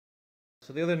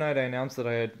So the other night I announced that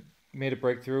I had made a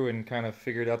breakthrough and kind of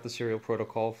figured out the serial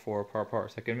protocol for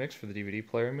ParaPara second mix for the DVD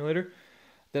player emulator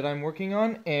that I'm working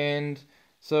on. And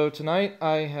so tonight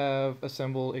I have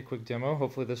assembled a quick demo.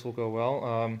 Hopefully this will go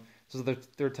well. This is the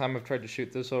third time I've tried to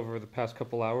shoot this over the past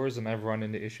couple hours, and I've run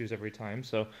into issues every time.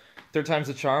 So third time's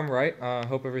the charm, right?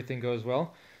 Hope everything goes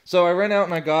well. So I ran out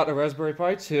and I got a Raspberry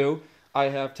Pi 2. I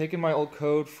have taken my old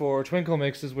code for Twinkle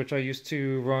mixes, which I used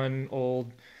to run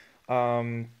old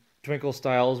Twinkle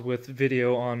styles with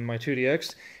video on my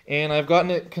 2DX, and I've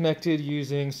gotten it connected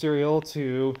using serial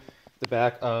to the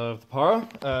back of the Para,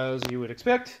 as you would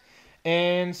expect.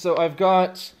 And so I've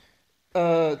got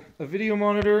a video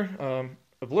monitor,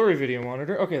 a blurry video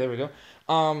monitor, okay, there we go,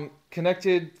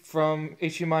 connected from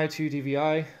HDMI to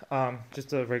DVI,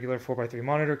 just a regular 4x3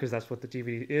 monitor, because that's what the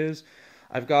DVD is.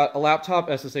 I've got a laptop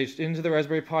SSH'd into the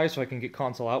Raspberry Pi so I can get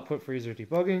console output for easier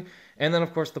debugging, and then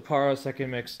of course the Para second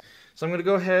mix. So I'm going to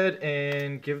go ahead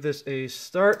and give this a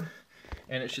start,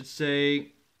 and it should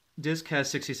say disk has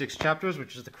 66 chapters,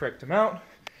 which is the correct amount.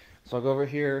 So I'll go over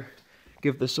here,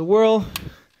 give this a whirl,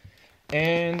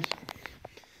 and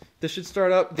this should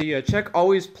start up. The check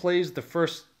always plays the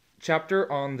first chapter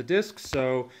on the disk,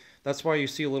 so that's why you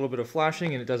see a little bit of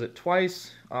flashing, and it does it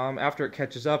twice. After it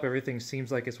catches up, everything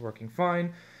seems like it's working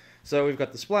fine. So we've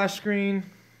got the splash screen.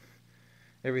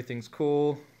 Everything's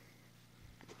cool.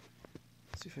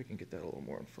 Let's see if I can get that a little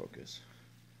more in focus.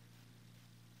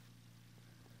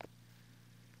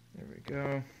 There we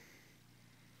go.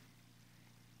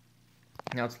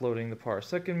 Now it's loading the Para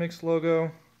second mix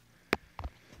logo.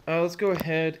 Let's go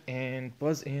ahead and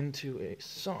buzz into a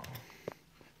song.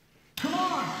 Come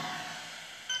on!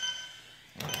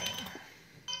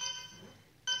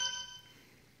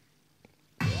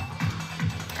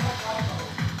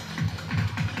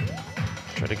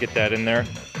 Try to get that in there.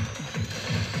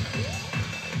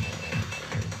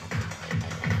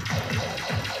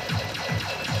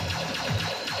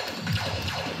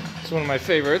 It's one of my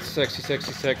favorites, Sexy,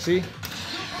 Sexy, Sexy.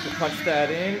 So punch that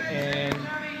in, and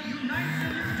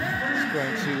it's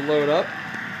going to load up.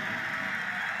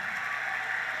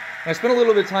 I spent a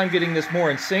little bit of time getting this more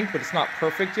in sync, but it's not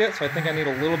perfect yet, so I think I need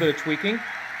a little bit of tweaking.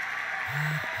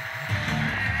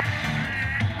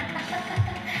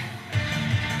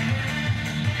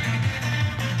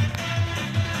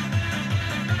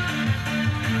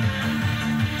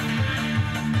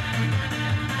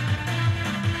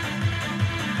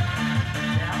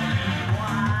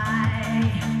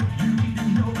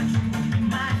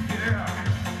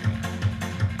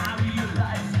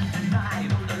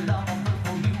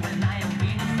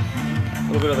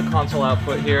 A little bit of the console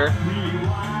output here.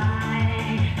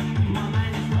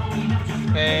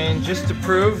 And just to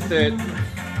prove that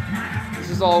this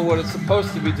is all what it's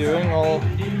supposed to be doing, I'll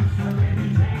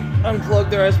unplug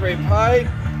the Raspberry Pi.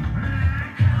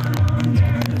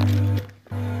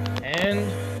 And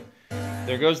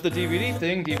there goes the DVD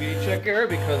thing, DVD check error,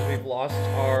 because we've lost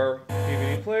our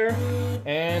DVD player.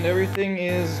 And everything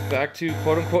is back to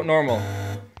quote-unquote normal.